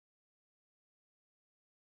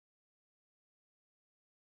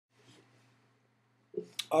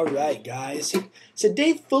Alright, guys. It's a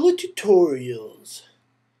day full of tutorials.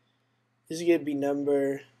 This is going to be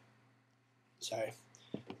move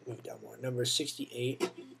down more. Number 68.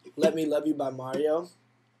 Let Me Love You by Mario.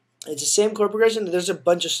 It's the same chord progression. There's a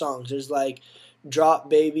bunch of songs. There's like Drop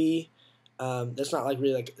Baby. That's not like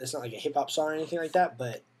that's not like a hip hop song or anything like that,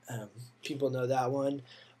 but people know that one.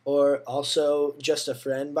 Or also Just a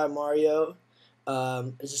Friend by Mario.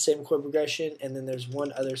 It's the same chord progression, and then there's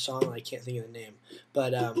one other song I can't think of the name,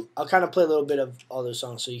 but I'll kind of play a little bit of all those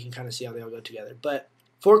songs so you can kind of see how they all go together. But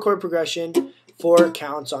 4-chord progression, 4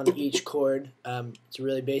 counts on each chord. It's a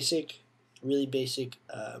really basic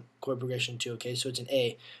chord progression too. Okay, so it's an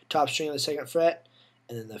A, top string on the 2nd fret,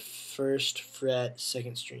 and then the 1st fret,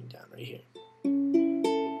 2nd string down right here.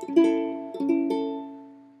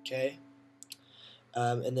 Okay.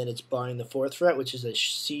 And then it's barring the 4th fret, which is a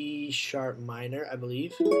C sharp minor, I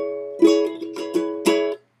believe.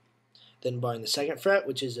 Then barring the 2nd fret,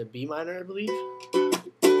 which is a B minor, I believe.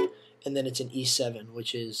 And then it's an E7,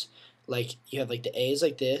 which is like you have like the A is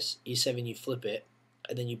like this, E7 you flip it,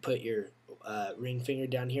 and then you put your ring finger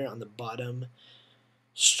down here on the bottom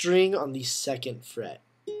string on the 2nd fret.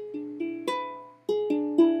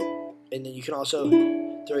 And then you can also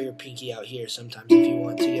throw your pinky out here sometimes if you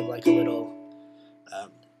want to give like a little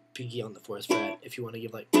pinky on the 4th fret if you want to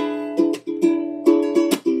give like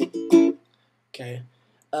okay,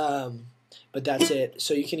 but that's it.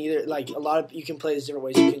 So you can either like you can play this different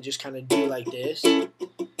ways. You can just kind of do like this,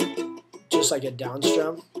 just like a down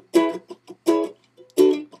strum,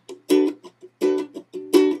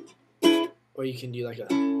 or you can do like a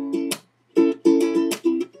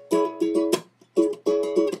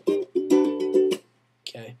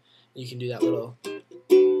okay. You can do that little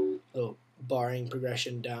barring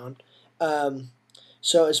progression down.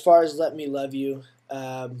 So as far as Let Me Love You,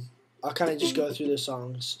 I'll kind of just go through the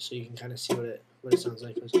songs so you can kind of see what it sounds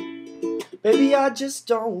like. Baby, I just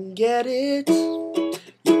don't get it.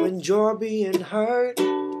 You enjoy being hurt,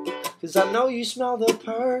 'cause I know you smell the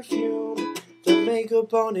perfume, the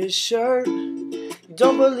makeup on his shirt. You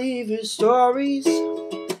don't believe his stories,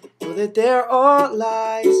 know that they're all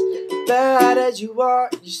lies. Bad as you are,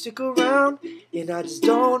 you stick around, and I just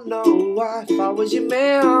don't know why. If I was your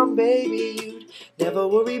man, baby, you'd never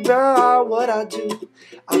worry about what I do.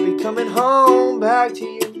 I'll be coming home back to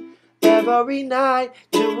you every night,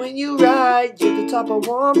 doing you right. You're the type of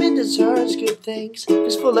woman deserves good things.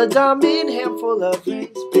 Fist full of diamond, handful of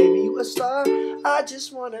rings. Baby, you a star. I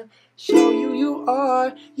just wanna show you you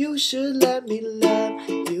are. You should let me love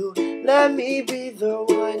you. Let me be the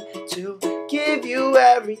one to give you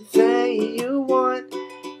everything you want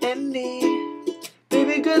and need.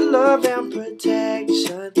 Baby, good love and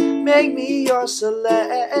protection. Make me your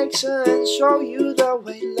selection. Show you the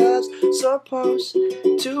way love's supposed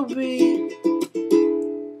to be.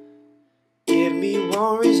 Give me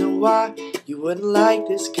one reason why you wouldn't like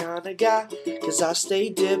this kind of guy. 'Cause I stay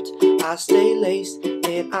dipped, I stay laced,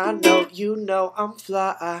 and I know you know I'm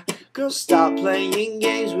fly. Girl, stop playing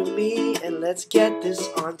games with me and let's get this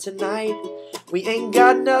on tonight. We ain't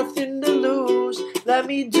got nothing to lose. Let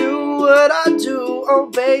me do what I do. Oh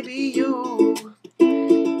baby, you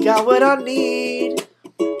got what I need.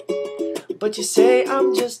 But you say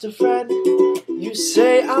I'm just a friend. You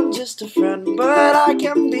say I'm just a friend, but I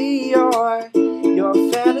can be your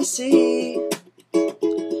fantasy.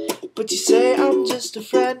 But you say I'm just a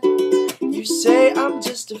friend. You say I'm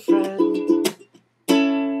just a friend.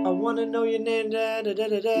 I wanna know your name. Da, da, da,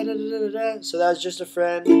 da, da, da, da, da. So that's Just a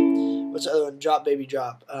Friend. What's the other one? Drop Baby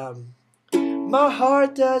Drop. My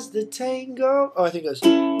heart does the tango. Oh, I think it goes.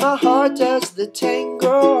 My heart does the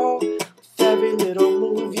tango with every little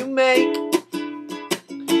move you make.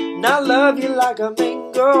 And I love you like a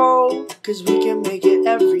mango, 'cause we can make it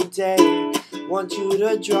every day. Want you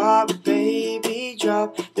to drop, baby,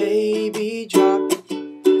 drop, baby, drop.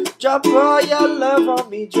 Drop all your love on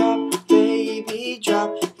me, drop, baby,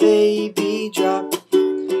 drop, baby, drop.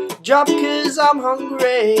 Drop 'cause I'm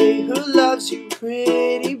hungry. Who loves you,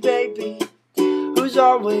 pretty baby? Who's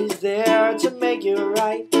always there to make it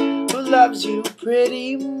right? Who loves you,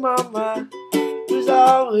 pretty mama? Who's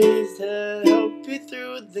always there to help you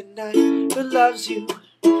through the night? Who loves you?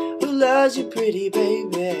 Who loves you, pretty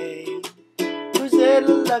baby? Who's there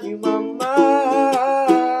to love you,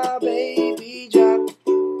 mama? Baby, drop.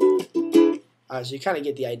 Alright, so you kind of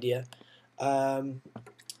get the idea. And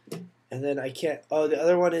then I can't. Oh, the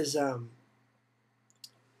other one is I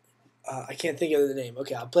can't think of the name.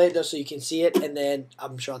 Okay, I'll play it though so you can see it, and then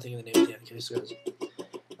I'm sure I'll think of the name at the end. Okay, so it goes.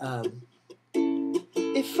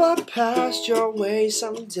 If I passed your way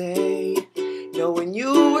someday, knowing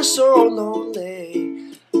you were so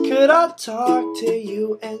lonely, Could I talk to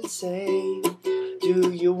you and say,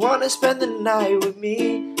 do you wanna spend the night with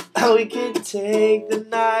me? We could take the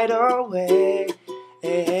night away.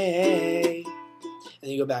 Hey, hey, hey.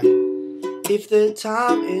 And you go back. If the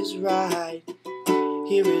time is right,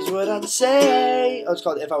 here is what I'd say. Oh, it's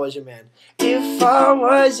called If I Was Your Man. If I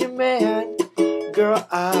was your man, girl,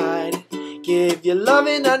 I'd give you love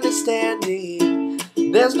and understanding.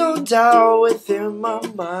 There's no doubt within my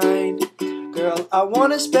mind, girl, I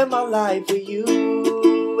wanna spend my life with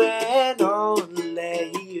you and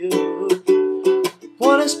only you.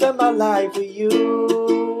 Wanna spend my life with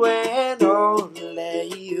you and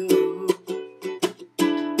only you.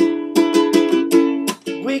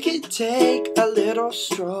 We could take a little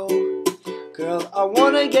stroll. Girl, I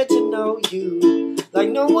wanna get to know you. Like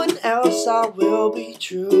no one else, I will be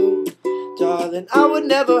true. Darling, I would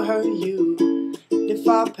never hurt you if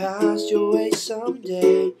I passed your way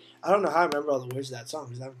someday. I don't know how I remember all the words of that song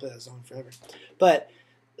because I haven't played that song forever. But,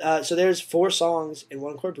 so there's 4 songs in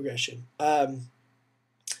one chord progression.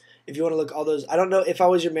 If you want to look all those, I don't know, If I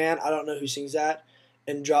Was Your Man, I don't know who sings that.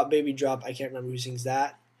 And Drop Baby Drop, I can't remember who sings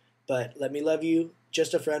that. But Let Me Love You,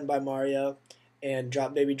 Just a Friend by Mario, and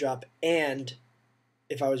Drop Baby Drop, and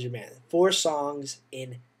If I Was Your Man. 4 songs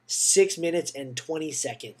in 6 minutes and 20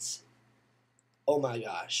 seconds. Oh my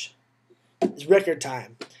gosh. It's record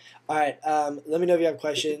time. Alright, let me know if you have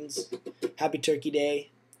questions. Happy Turkey Day.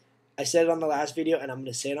 I said it on the last video, and I'm going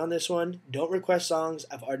to say it on this one. Don't request songs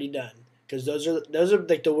I've already done. Because those are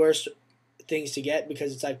like the worst things to get,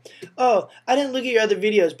 because it's like, oh, I didn't look at your other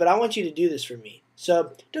videos, but I want you to do this for me.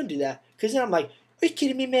 So don't do that. Because then I'm like, are you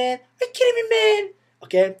kidding me, man? Are you kidding me, man?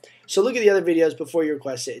 Okay? So look at the other videos before you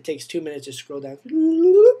request it. It takes 2 minutes to scroll down.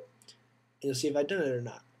 And you'll see if I've done it or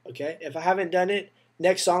not. Okay? If I haven't done it,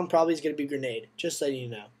 next song probably is going to be Grenade. Just letting you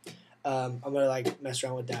know. I'm going to like mess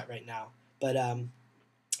around with that right now. But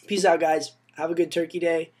peace out, guys. Have a good Turkey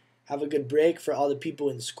Day. Have a good break for all the people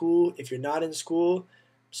in school. If you're not in school,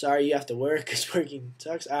 sorry you have to work because working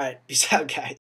sucks. All right. Peace out, guys.